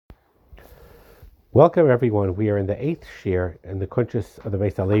Welcome everyone. We are in the 8th shir in the Kuntres of the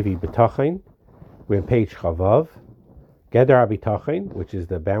Beis Halevi B'tachin. We're on page Chavav. Geder HaBitachin, which is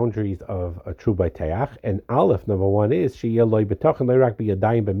the boundaries of a true Bayteach. And Aleph, number 1 is Sheyeh Loi B'tachin Loi Rak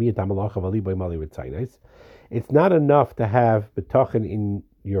B'yadayim B'miyat HaMalach Avali B'y Mali Ritzaynais. It's not enough to have B'tachin in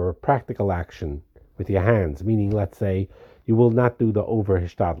your practical action with your hands, meaning, let's say, you will not do the over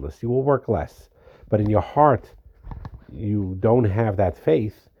hishtadlus. You will work less. But in your heart, you don't have that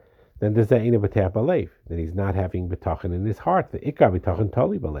faith. Then there's the Eina B'teach B'leiv, that he's not having B'tachin in his heart. The Ikar B'tachin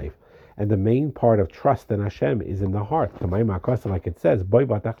Toli B'leiv. And the main part of trust in Hashem is in the heart. Like it says, Boi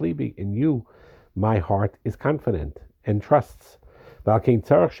Batach Libi, in you, my heart is confident and trusts. So his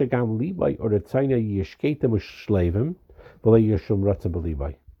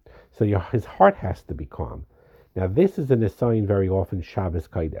heart has to be calm. Now this is an assign very often Shabbos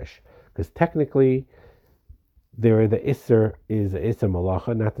Kodesh, because technically there the Isser is Isser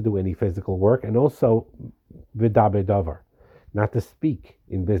Malacha, not to do any physical work, and also Vidabe Davar, not to speak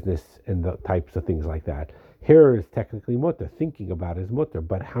in business and the types of things like that. Here is technically mutter, thinking about is mutter,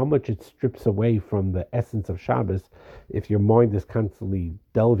 but how much it strips away from the essence of Shabbos if your mind is constantly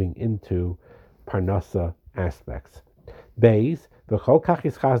delving into Parnasa aspects. Beis, v'chol kach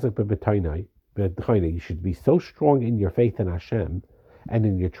is chazak b'betainai, you should be so strong in your faith in Hashem and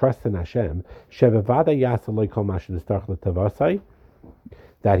in your trust in Hashem,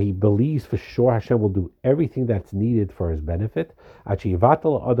 that he believes for sure Hashem will do everything that's needed for his benefit, till he's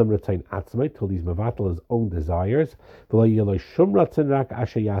mevatel his own desires, and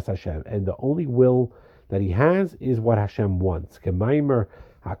the only will that he has is what Hashem wants. Like the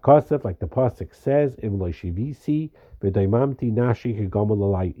pasuk says, if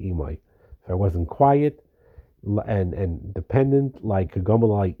I wasn't quiet and dependent, like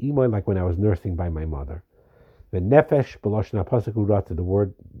like when I was nursing by my mother. The nefesh b'lashon hapasuk urata. The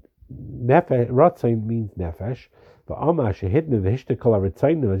word nefesh ratzain means nefesh. But Amma shehidne v'hishte kol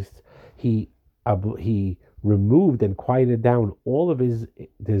haritzainos, he removed and quieted down all of his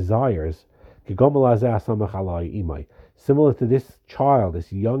desires. Similar to this child,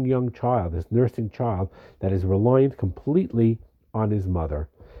 this young child, this nursing child that is reliant completely on his mother.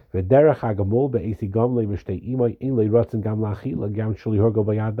 One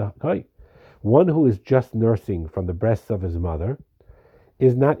who is just nursing from the breasts of his mother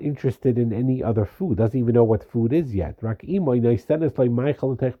is not interested in any other food, doesn't even know what food is yet.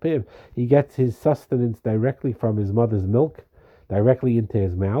 He gets his sustenance directly from his mother's milk, directly into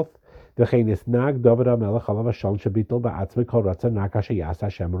his mouth. And David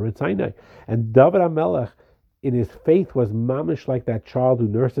HaMelech, in his faith, was mamish like that child who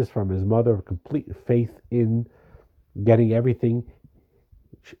nurses from his mother, complete faith in getting everything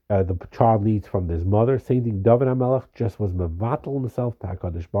the child needs from his mother. Same thing, David HaMelech just was mevatel himself to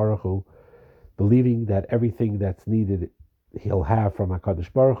HaKadosh Baruch Hu, believing that everything that's needed he'll have from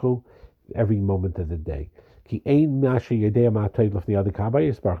HaKadosh Baruch Hu every moment of the day. No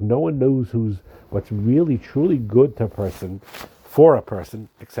one knows what's really truly good to a person, for a person,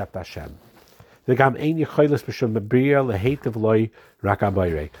 except Hashem. There's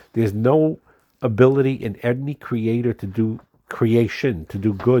no ability in any creator to do creation, to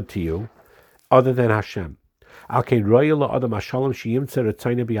do good to you, other than Hashem. So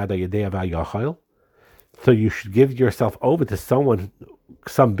you should give yourself over to some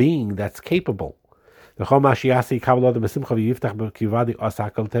being that's capable. And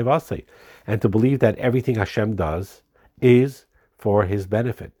to believe that everything Hashem does is for his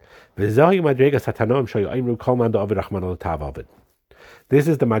benefit. This is the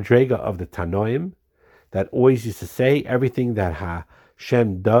madrega of the Tanoim that always used to say everything that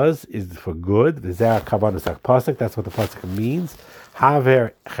Hashem does is for good. That's what the pasuk means.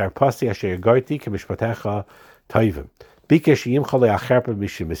 Haver cherpasi asher garti kemishpatecha toivim. Bikesh yimchale acherpa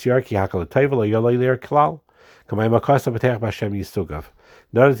mishimisyar ki hakal toivel oyolay lir klal. Kamay makasa b'tech b'Hashem yisugav.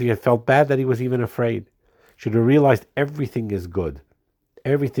 Notice he had felt bad that he was even afraid. Should have realized everything is good.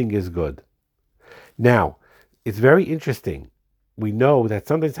 Everything is good. Now, it's very interesting. We know that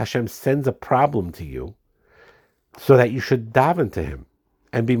sometimes Hashem sends a problem to you so that you should daven to him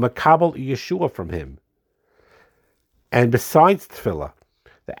and be makabel Yeshua from him. And besides tefillah,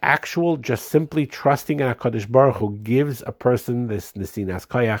 the actual just simply trusting in HaKadosh Baruch Hu gives a person this nesinas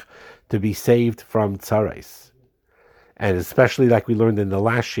koyach to be saved from tzarais. And especially like we learned in the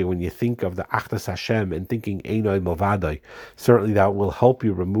last year, when you think of the Achdas Hashem and thinking Einoi Milvadai, certainly that will help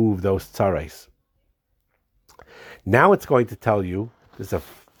you remove those tzarais. Now it's going to tell you, this is a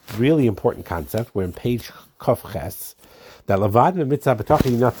really important concept, we're in page Kaf Ches, that Levad mitzvah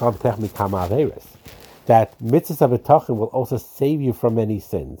b'tachin yinatzal b'tech mikama averis, that mitzvah b'tachin will also save you from many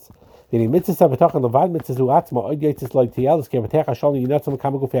sins. He'll be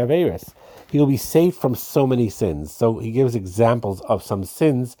saved from so many sins. So he gives examples of some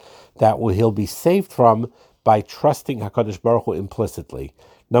sins that he'll be saved from by trusting HaKadosh Baruch Hu implicitly.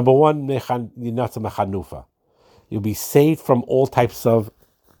 Number one, you'll be saved from all types of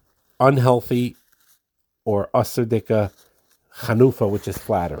unhealthy or aserdika chanufa, which is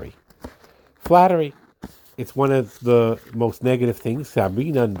flattery. Flattery, it's one of the most negative things.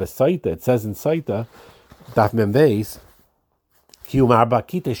 It says in Saita, Daf Membeis,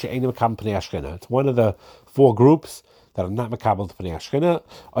 it's one of the four groups that are not makabel to Pnei Ashkena.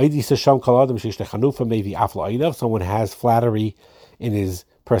 Someone has flattery in his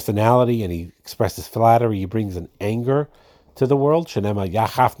personality and he expresses flattery, he brings an anger to the world.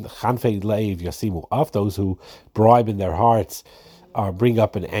 Those who bribe in their hearts bring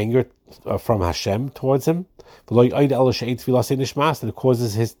up an anger from Hashem towards him. And it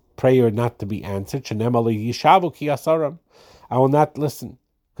causes his prayer not to be answered. I will not listen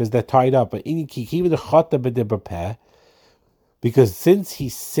because they're tied up. Because since he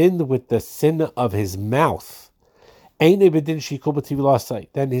sinned with the sin of his mouth, then his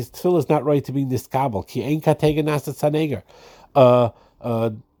tefillah is not right to be niskabel.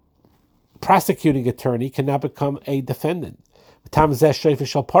 Prosecuting attorney cannot become a defendant.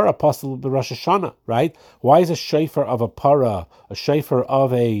 Right? Why is a shofar of a para, a shofar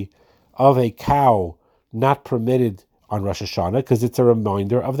of a cow, not permitted on Rosh Hashanah? Because it's a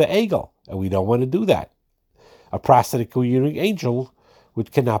reminder of the egel, and we don't want to do that. A prosecuting angel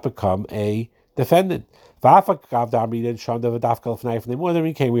cannot become a defendant. More than we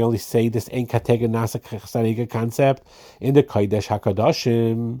only say this ain't katega nasa concept in the Kodesh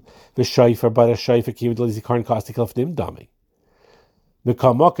HaKadoshim, the shofar, but a shofar kivud l'zikaron kastikal fnim dami.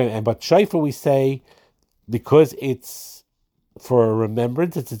 But shofar we say because it's for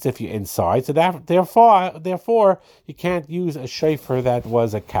remembrance, it's as if you're inside. So therefore, you can't use a shofar that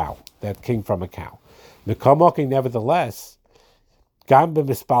was a cow, that came from a cow. Nevertheless, when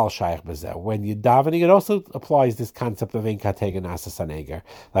you're davening, it also applies this concept of ein katega nasa saneger.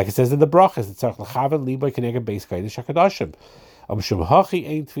 Like it says in the brachas, it's l'chaven libay keneged beis kodesh hakadoshim. Amshum hachi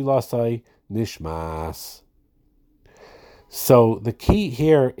ein tfilasai nishmas. So the key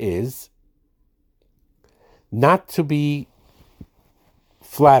here is not to be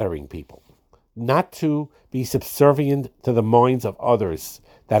flattering people, not to be subservient to the minds of others.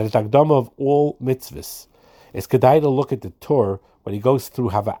 That is Akdama of all mitzvahs. It's kedai to look at the Torah when he goes through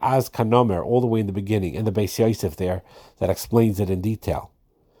Hava'az Kanomer all the way in the beginning, and the Beis Yosef there that explains it in detail.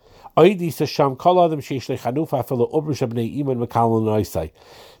 That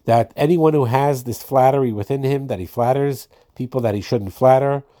anyone who has this flattery within him, that he flatters people that he shouldn't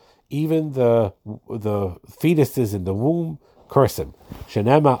flatter, even the fetuses in the womb, curse him.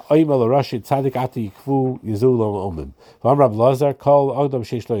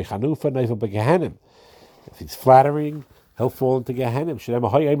 If he's flattering, he'll fall into Gehenim.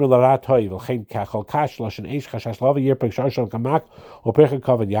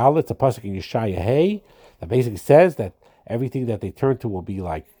 It's a pasuk in Yeshaya Hay that basically says that everything that they turn to will be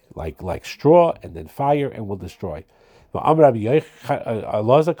like straw and then fire and will destroy. If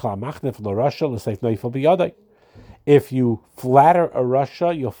you flatter a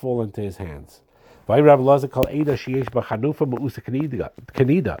rasha, you'll fall into his hands. Anyone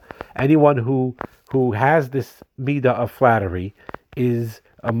who has this midah of flattery is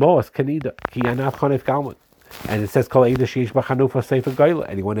a moas kanida ki anav chanef galman, and it says kol eida sheish b'chanufa sefer goyla.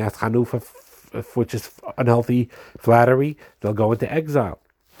 Anyone who has chanufa, which is unhealthy flattery, they'll go into exile.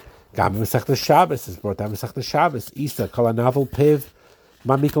 Gam Masechta Shabbos is brought down Masechta Shabbos. Isa kol anavel piv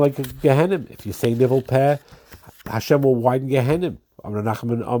mamik like Gehenim. If you say nivel peh, Hashem will widen Gehenim. Amar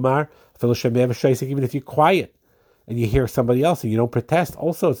Nachman Omar, even if you're quiet and you hear somebody else and you don't protest,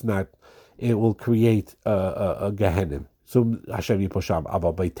 also it will create a Gehenim. So Hashem Yiposham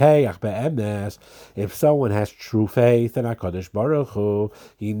Abba Beitei Be'emes. If someone has true faith in HaKadosh Baruch Hu,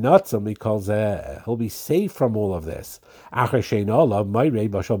 he'll be safe from all of this.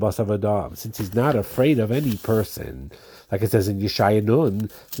 Since he's not afraid of any person. Like it says in Yeshaya Nun,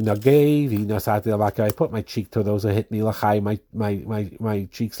 I put my cheek to those who hit me, my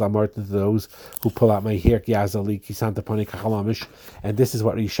cheeks lamort to those who pull out my hair, and this is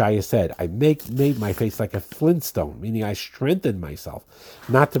what Yeshaya said. I made my face like a flintstone, meaning I strengthened myself,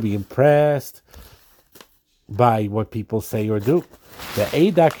 not to be impressed by what people say or do.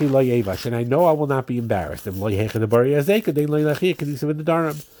 And I know I will not be embarrassed.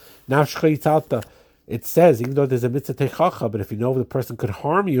 It says, even though there's a mitzvah techacha, but if you know the person could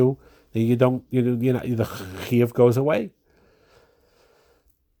harm you, then the chiyuv goes away.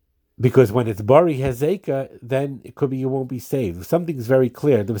 Because when it's Bari Hezeka, then it could be you won't be saved. Something's very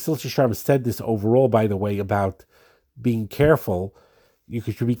clear. The Basil Sharm said this overall, by the way, about being careful. You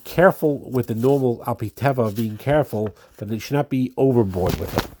should be careful with the normal Alpiteva of being careful, but you should not be overboard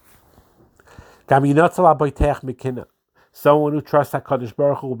with it. Someone who trusts HaKadosh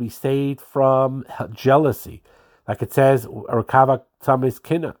Baruch Hu will be saved from jealousy. Like it says, Rakava Tzamis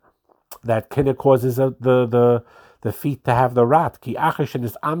Kina, that Kina causes the feet to have the rat.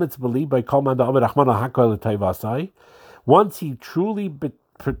 Once he truly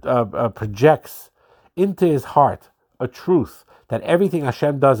projects into his heart a truth that everything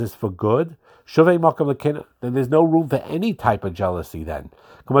Hashem does is for good, then there's no room for any type of jealousy then.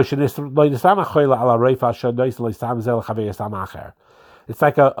 It's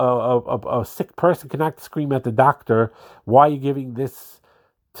like a sick person cannot scream at the doctor, why are you giving this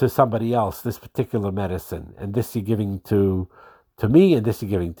to somebody else, this particular medicine, and this you're giving to me, and this you're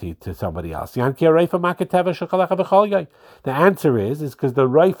giving to somebody else. The answer is because the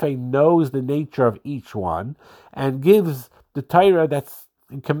Reifa knows the nature of each one and gives the Torah that's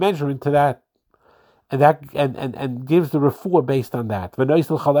commensurate to that, and gives the refuah based on that. He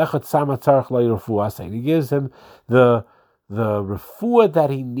gives him the refuah that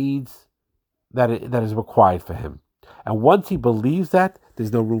he needs, that is required for him. And once he believes that,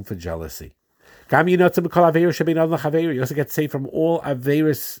 there's no room for jealousy. You also get saved from all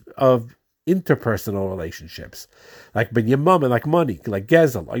averis of interpersonal relationships, like ben yamam, like money, like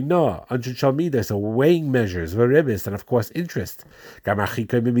gezel, aina, anshel shalmidas, so weighing measures, varibis, and of course interest.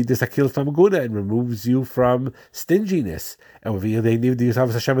 And removes you from stinginess,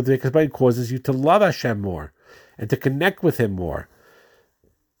 and causes you to love Hashem more and to connect with Him more.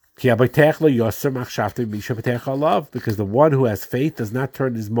 Because the one who has faith does not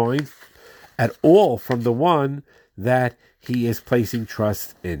turn his mind at all from the one that he is placing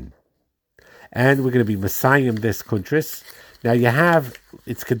trust in. And we're going to be Messiahing this Kuntris. Now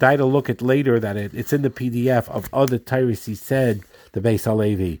it's Kedai to look at later that it's in the PDF of other Tyrus he said, the Beis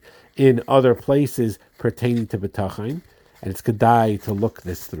Halevi, in other places pertaining to B'tachin. And it's Kedai to look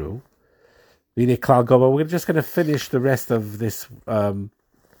this through. We're just going to finish the rest of this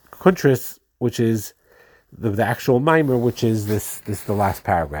Kuntris, which is the actual mimer, which is the last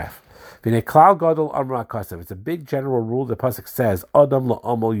paragraph. It's a big general rule. The pasuk says, "Adam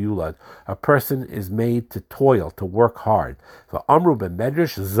la'amal yulad." A person is made to toil, to work hard. For amru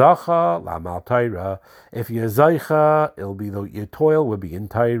b'medrash zacha la'amal Torah. If you're zaycha, it'll be your toil will be in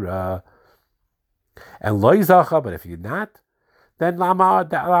Torah. And loy zacha, but if you're not, then la'amal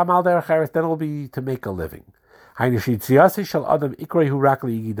derech eretz, then it'll be to make a living. The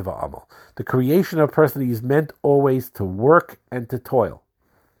creation of a person is meant always to work and to toil.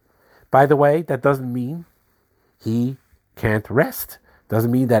 By the way, that doesn't mean he can't rest. Doesn't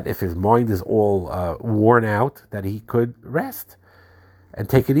mean that if his mind is all worn out, that he could rest and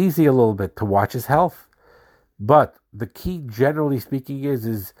take it easy a little bit to watch his health. But the key, generally speaking,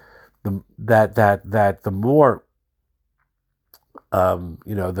 is that the more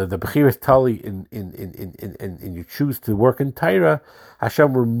the Bechiras Tali in you choose to work in Torah,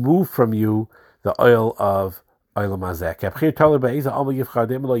 Hashem remove from you the oil of Olam Hazeh.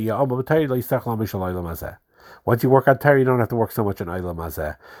 Once you work on Torah, you don't have to work so much on Olam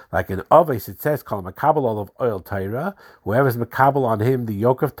Hazeh. Like in Avos, it says, "Call Makabel all of oil Torah." Whoever's Makabel on him the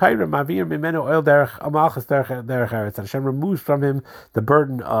yoke of Torah, Mavir Mimenu oil derech Amalchus derech Eretz. And Hashem removes from him the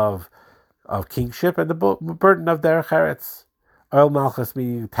burden of kingship and the burden of derech Eretz. Oil malchus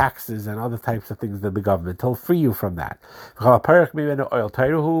meaning taxes and other types of things that the government will free you from that.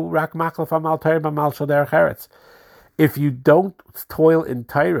 If you don't toil in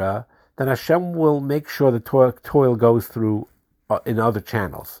Torah, then Hashem will make sure the toil goes through in other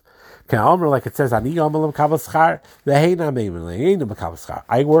channels. Like it says, I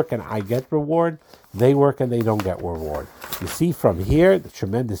work and I get reward. They work and they don't get reward. You see from here the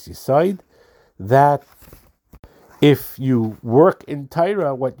tremendous yesod that if you work in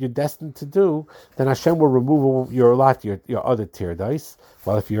Torah, what you're destined to do, then Hashem will remove your other tirdais.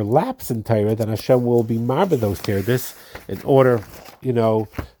 While if you're lapse in Torah, then Hashem will be marba those tirdais in order, to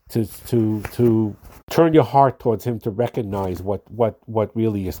turn your heart towards Him, to recognize what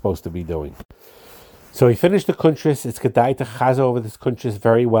really you're supposed to be doing. So he finished the Kuntris. It's Kedai to chaz over this Kuntris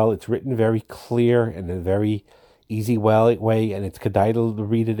very well. It's written very clear and in a very easy way, and it's Kedai to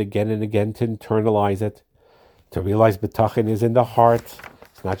read it again and again to internalize it. To realize B'tachin is in the heart,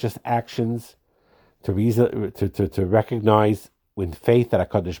 it's not just actions. To recognize with faith that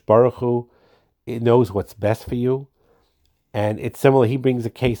HaKadosh Baruch Hu, it knows what's best for you. And it's similar, he brings a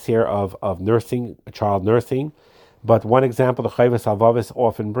case here of nursing, a child nursing. But one example the Chayvus Alvavis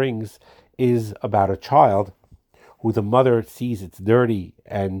often brings is about a child who the mother sees it's dirty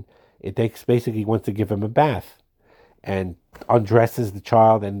and it takes basically wants to give him a bath and undresses the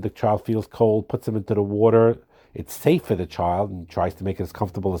child, and the child feels cold, puts him into the water. It's safe for the child and tries to make it as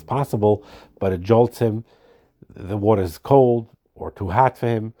comfortable as possible, but it jolts him. The water is cold or too hot for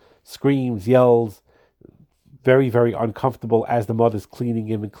him, screams, yells, very, very uncomfortable as the mother's cleaning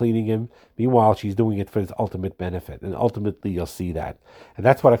him and cleaning him. Meanwhile, she's doing it for his ultimate benefit. And ultimately, you'll see that. And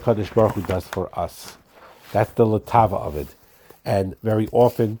that's what HaKadosh Baruch Hu does for us. That's the latava of it. And very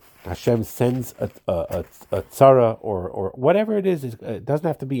often, Hashem sends a tzara or whatever it is. It doesn't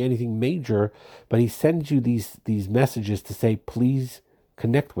have to be anything major, but He sends you these messages to say, please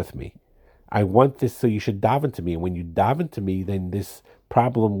connect with me. I want this, so you should daven to me. And when you daven to me, then this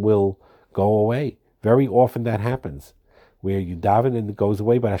problem will go away. Very often that happens, where you daven and it goes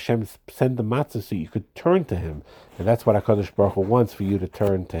away, but Hashem send the matzah so you could turn to Him. And that's what HaKadosh Baruch Hu wants, for you to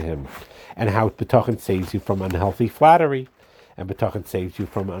turn to Him. And how B'tachin saves you from unhealthy flattery, and B'tachin saves you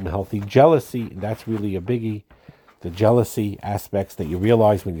from unhealthy jealousy. And that's really a biggie. The jealousy aspects that you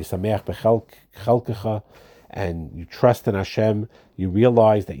realize when you sameach b'chelkecha, and you trust in Hashem, you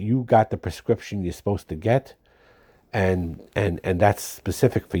realize that you got the prescription you're supposed to get, and that's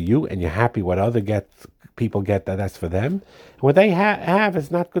specific for you, and you're happy what other people get, that's for them. And what they have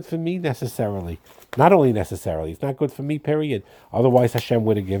is not good for me necessarily. Not only necessarily, it's not good for me, period. Otherwise Hashem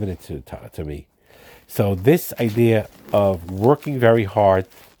would have given it to me. So this idea of working very hard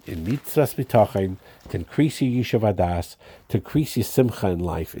in mitzvahs b'tachin to increase your yishuv hadas, to increase your simcha in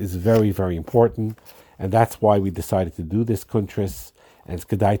life, is very, very important. And that's why we decided to do this kuntris. And it's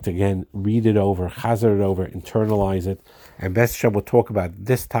kedai to, again, read it over, chazer it over, internalize it. And B'ez Hashem will talk about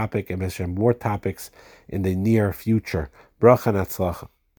this topic and B'ez Hashem more topics in the near future. Bracha and Hatzlacha.